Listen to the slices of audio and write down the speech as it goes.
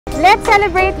Let's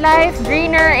celebrate life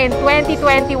greener in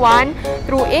 2021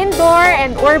 through indoor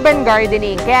and urban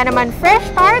gardening. Kaya naman fresh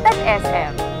start at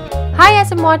SM. Hi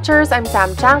SM Watchers! I'm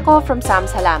Sam Chianco from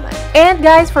Sam's Halaman. And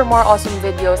guys, for more awesome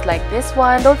videos like this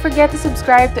one, don't forget to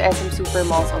subscribe to SM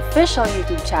Supermalls official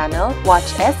YouTube channel.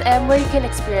 Watch SM where you can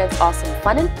experience awesome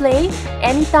fun and play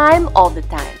anytime, all the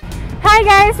time. Hi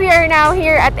guys! We are now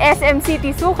here at SM City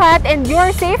Sucat and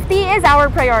your safety is our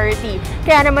priority.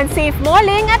 Kaya naman safe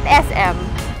malling at SM.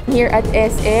 Here at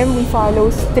SM, we follow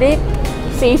strict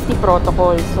safety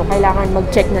protocols. So, kailangan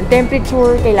mag-check ng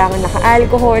temperature, kailangan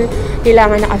naka-alcohol,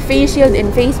 kailangan naka-face shield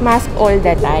and face mask all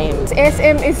the time.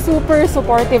 SM is super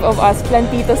supportive of us,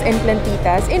 Plantitos and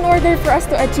Plantitas, in order for us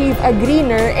to achieve a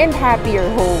greener and happier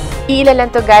home. Ilan lang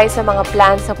to guys sa mga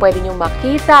plants na pwede nyong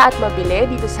makita at mabili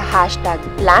dito sa hashtag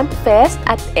PlantFest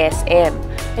at SM.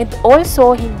 And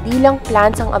also, hindi lang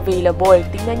plants ang available.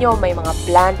 Tingnan nyo, may mga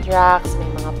plant racks,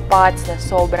 may mga pots na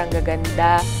sobrang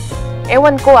gaganda.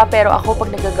 Ewan ko pero ako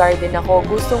pag nag-garden ako,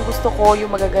 gustong-gusto ko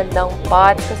yung magagandang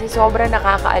pots kasi sobrang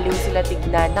nakakaaliw sila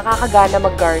tignan, nakakagana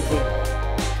mag-garden.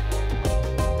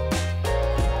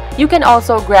 You can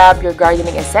also grab your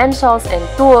gardening essentials and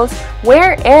tools.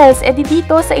 Where else?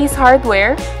 Dito sa Ace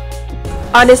Hardware.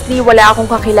 Honestly, wala akong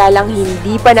kakilalang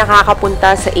hindi pa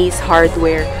nakakapunta sa Ace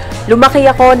Hardware. Lumaki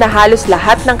ako na halos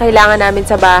lahat ng kailangan namin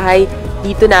sa bahay,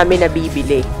 dito namin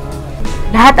nabibili.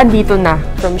 Lahat andito na,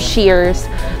 from shears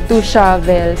to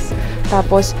shovels.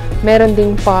 Tapos, meron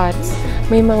ding pots.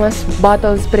 May mga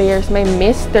bottle sprayers, may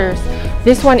misters.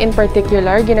 This one in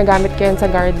particular, ginagamit ko yan sa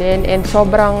garden and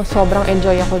sobrang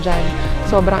enjoy ako dyan.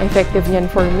 Sobrang effective yan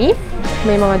for me.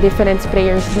 May mga different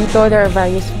sprayers dito. There are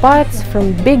various pots,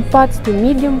 from big pots to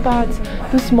medium pots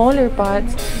to smaller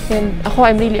pots. And ako,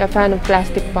 I'm really a fan of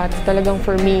plastic pots. Talagang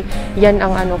for me, yan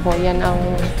ang yan ang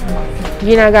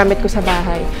ginagamit ko sa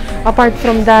bahay. Apart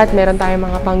from that, meron tayong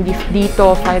mga pang-gift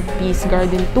dito, 5-piece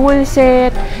garden tool set.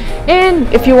 And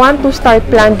if you want to start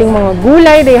planting mga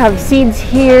gulay, they have seeds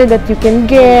here that you can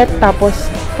get. Tapos,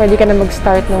 pwede ka na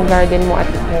mag-start ng garden mo at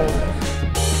home.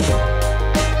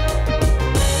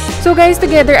 So guys,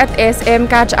 together at SM,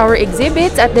 catch our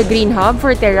exhibits at the Green Hub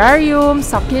for terrarium,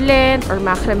 succulent, or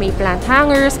macrame plant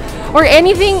hangers, or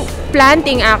anything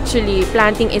planting actually.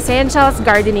 Planting essentials,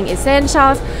 gardening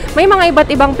essentials. May mga iba't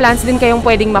ibang plants din kayong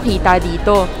pwedeng makita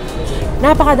dito.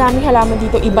 Napakadaming halaman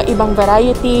dito, iba-ibang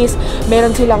varieties.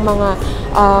 Meron silang mga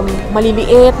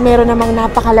maliliit, meron namang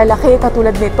napakalalaki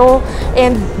katulad nito.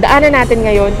 And daanan natin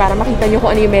ngayon para makita nyo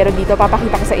kung ano yung meron dito.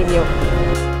 Papakita ko sa inyo.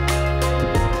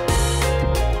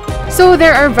 So,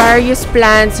 there are various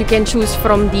plants you can choose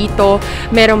from dito.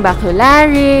 Merong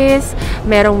bacularis,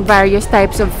 merong various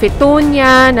types of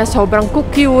Fittonia na sobrang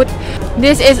cute.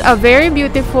 This is a very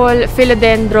beautiful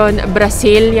Philodendron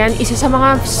Brazilian. Isa sa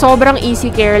mga sobrang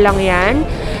easy care lang yan.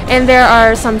 And there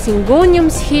are some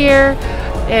Syngoniums here.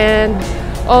 And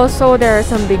also, there are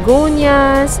some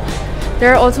begonias.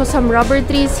 There are also some rubber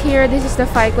trees here. This is the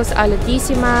Ficus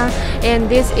alatissima.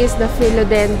 And this is the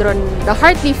Philodendron, the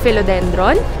heartleaf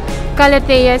Philodendron.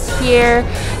 Calatheas here,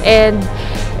 and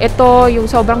ito yung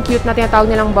sobrang cute na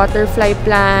tinatawag nilang butterfly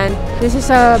plant. This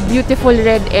is a beautiful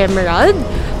red emerald,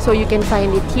 so you can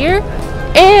find it here.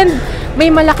 And may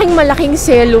malaking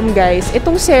cellum guys.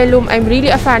 Itong cellum, I'm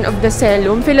really a fan of the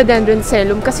cellum, Philodendron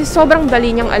cellum, kasi sobrang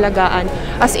dali niyang alagaan.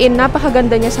 As in,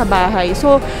 napakaganda niya sa bahay.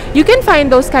 So, you can find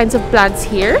those kinds of plants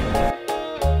here.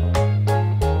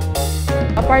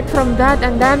 Apart from that,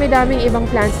 ang dami-daming ibang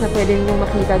plants na pwede nyo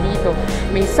makita dito.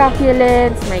 May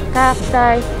succulents, may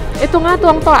cacti. Ito nga,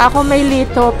 tuwang-tuwa ako, may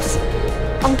lithops.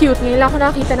 Ang cute nila. Ako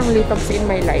nakakita ng lithops in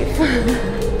my life.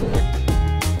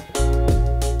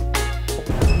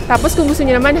 Tapos kung gusto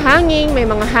niyo naman hanging, may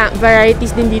mga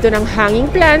varieties din dito ng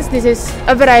hanging plants. This is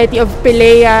a variety of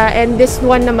Pilea. And this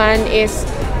one naman is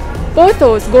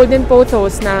pothos, golden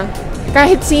pothos na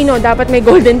kahit sino, dapat may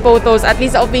golden pothos, at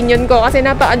least sa opinion ko, kasi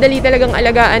napakadali talagang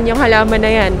alagaan yung halaman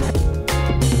na yan.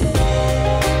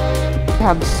 They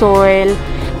have soil,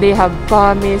 they have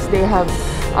pumice, they have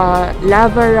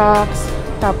lava rocks,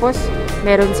 tapos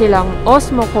meron silang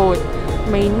osmocoat,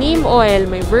 may neem oil,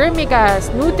 may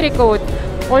vermicast, nutricoat,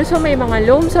 also may mga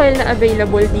loam soil na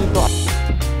available dito.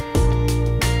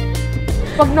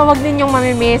 Wag na wag ninyong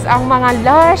mamimiss ang mga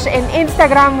lush and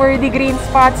Instagram-worthy green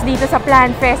spots dito sa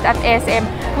PlantFest at SM.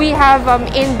 We have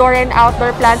indoor and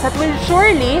outdoor plants that will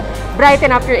surely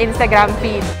brighten up your Instagram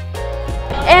feed.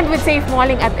 And with safe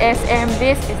malling at SM,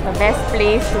 this is the best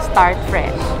place to start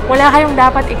fresh. Wala kayong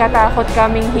dapat ikatakot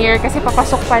coming here kasi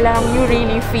papasok pa lang, you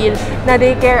really feel na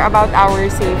they care about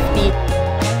our safety.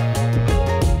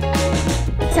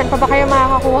 saan pa ba kayo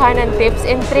makakakuha ng tips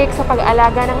and tricks sa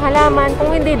pag-aalaga ng halaman kung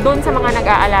hindi doon sa mga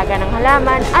nag-aalaga ng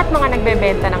halaman at mga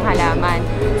nagbebenta ng halaman.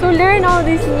 So learn all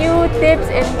these new tips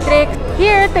and tricks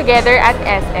here together at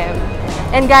SM.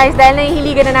 And guys, dahil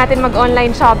nahihiligan na natin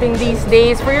mag-online shopping these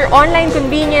days, for your online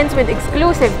convenience with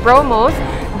exclusive promos,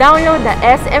 download the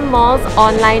SM Malls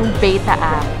online beta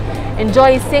app.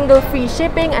 Enjoy single free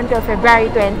shipping until February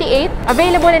 28,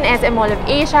 available in SM Mall of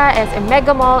Asia, SM Mega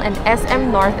Mall, and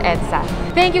SM North EDSA.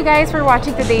 Thank you guys for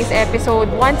watching today's episode.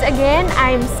 Once again,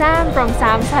 I'm Sam from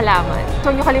Sam's Halaman.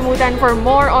 Huwag niyo kalimutan, for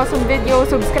more awesome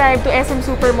videos, subscribe to SM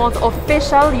Supermalls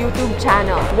official YouTube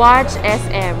channel. Watch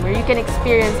SM, where you can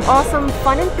experience awesome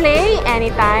fun and play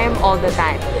anytime, all the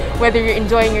time. Whether you're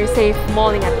enjoying your safe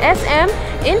malling at SM,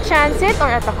 in transit,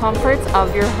 or at the comforts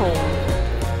of your home.